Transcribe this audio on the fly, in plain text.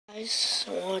guys,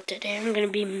 so today I'm gonna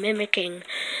be mimicking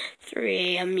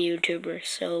 3 AM YouTubers,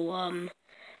 so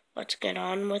let's get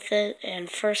on with it. And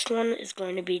first one is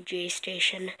going to be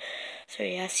JayStation. So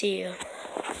yeah, see you.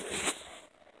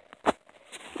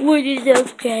 What is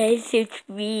up, guys? It's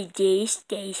me,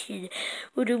 JayStation.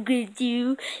 What I'm gonna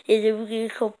do is I'm gonna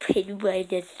go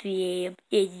Hypemike at 3 AM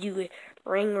and do it.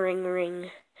 Ring, ring,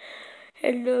 ring.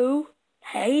 Hello?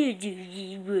 How you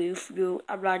doing, no,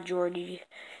 I'm not Jordy.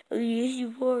 Oh, yes,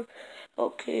 you are.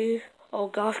 Okay. Oh,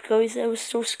 gosh, guys, that was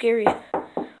so scary.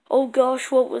 Oh,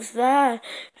 gosh, what was that?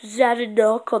 Was that a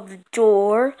knock on the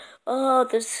door? Oh,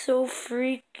 that's so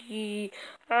freaky.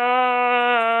 Ah.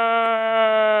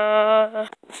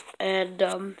 And,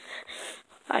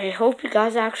 I hope you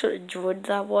guys actually enjoyed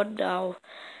that one. Now,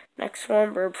 next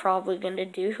one we're probably gonna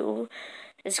do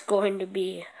is going to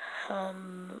be, I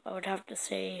would have to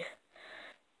say,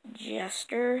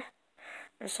 Jester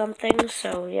or something.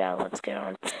 So yeah, let's get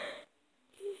on.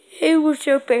 Hey, what's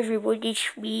up, everyone?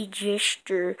 It's me,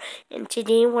 Jester, and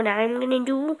today what I'm gonna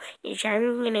do is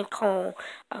I'm gonna call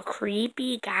a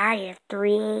creepy guy at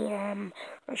 3 AM,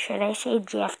 or should I say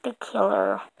Jeff the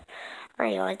Killer?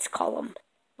 Alright, let's call him.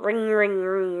 Ring, ring,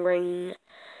 ring, ring.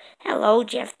 Hello,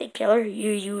 Jeff the Killer.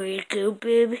 You wake up,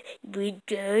 babe? Good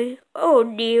day? Oh,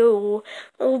 no.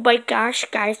 Oh, my gosh,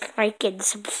 guys. Like and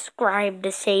subscribe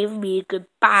to save me.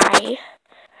 Goodbye.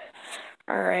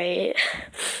 Alright.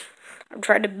 I'm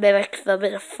trying to mimic them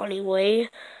in a funny way.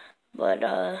 But,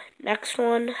 next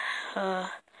one. And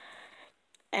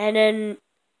then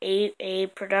a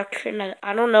production.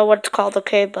 I don't know what it's called,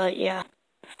 okay? But, yeah.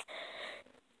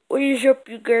 What is up,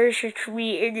 you guys? It's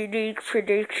me, Internet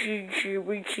Productions,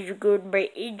 which is good on my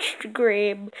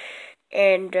Instagram,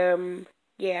 and,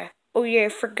 yeah. Oh, yeah, I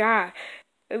forgot.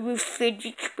 I'm a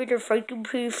fidget spinner. If I can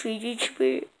play a fidget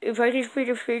spinner, if I can spin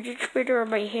a fidget spinner on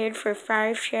my hand for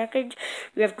 5 seconds,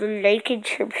 you have to like and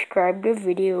subscribe the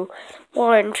video.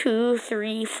 1, 2,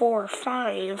 3, 4,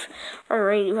 5.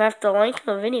 Alright, you have to like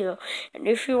the video. And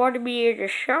if you want to be in a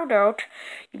shout out,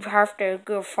 you have to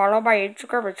go follow my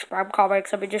Instagram and spam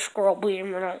comics. Let me just scroll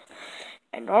being.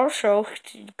 And also,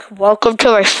 welcome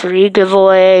to my free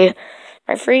giveaway.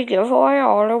 My free giveaway,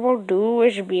 all I will do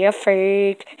is be a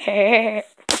fake.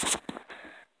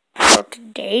 So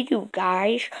today, you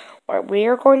guys, what we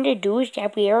are going to do is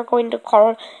that we are going to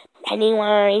call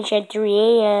Pennywise at 3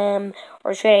 AM.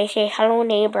 Or should I say, hello,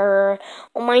 neighbor.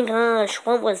 Oh my gosh,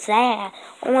 what was that?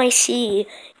 All I see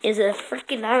is a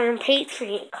freaking Iron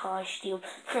Patriot costume.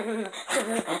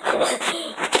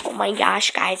 Oh my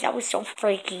gosh, guys, that was so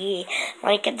freaky.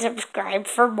 Like and subscribe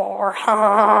for more.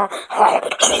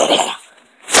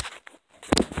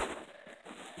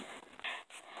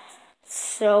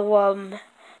 So,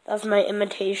 that's my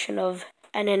imitation of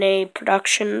NNA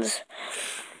Productions.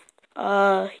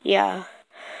 Yeah.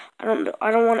 I don't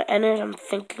want to end it. I'm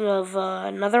thinking of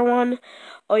another one.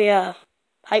 Oh yeah,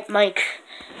 Hypemike.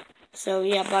 So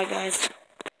yeah, bye guys.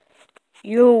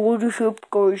 Yo, what is up,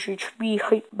 guys? It's me,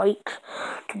 Hypemike.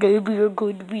 Today we are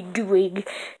going to be doing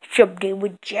something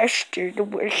with Jester, the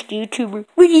worst YouTuber.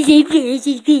 What is it, guys?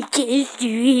 It's me,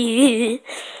 Jester.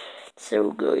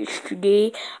 So guys,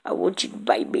 today I want you to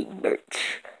buy me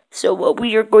merch. So what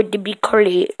we are going to be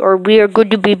calling, or we are going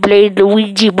to be playing the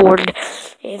Ouija board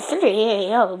at 3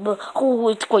 AM. Oh,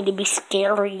 it's going to be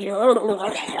scary.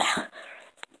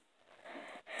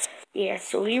 Yeah,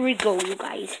 so here we go, you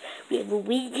guys. We have a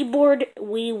Ouija board.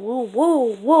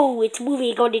 Whoa, it's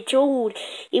moving on its own.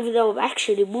 Even though I'm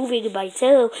actually moving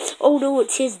myself. Oh no,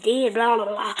 it says dead, blah, blah,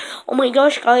 blah. Oh my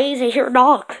gosh, guys, I hear a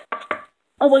knock.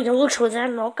 Oh my gosh, was that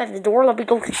a knock at the door? Let me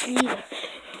go see.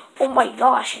 Oh my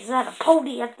gosh, is that a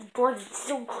pony at the door? That's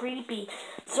so creepy.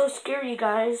 So scary,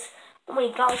 guys. Oh my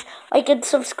gosh. Like and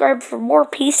subscribe for more.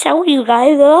 Peace out, you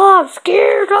guys. Oh, I'm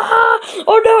scared.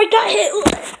 Oh no, I got hit.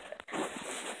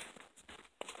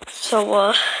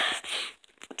 So,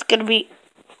 it's gonna be...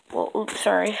 Well, oops,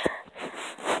 sorry.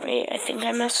 Wait, I think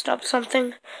I messed up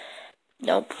something.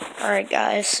 Nope. Alright,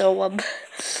 guys. So,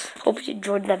 hope you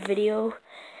enjoyed that video.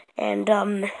 And,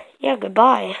 yeah,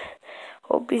 goodbye.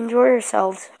 Hope you enjoy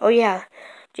yourselves. Oh, yeah.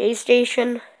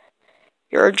 JayStation,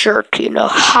 you're a jerk, you know.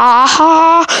 Ha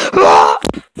ha!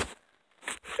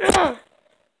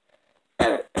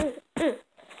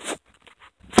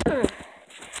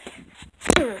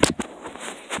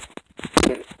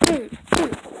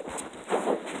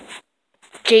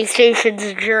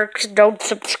 JayStation's jerks, don't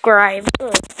subscribe.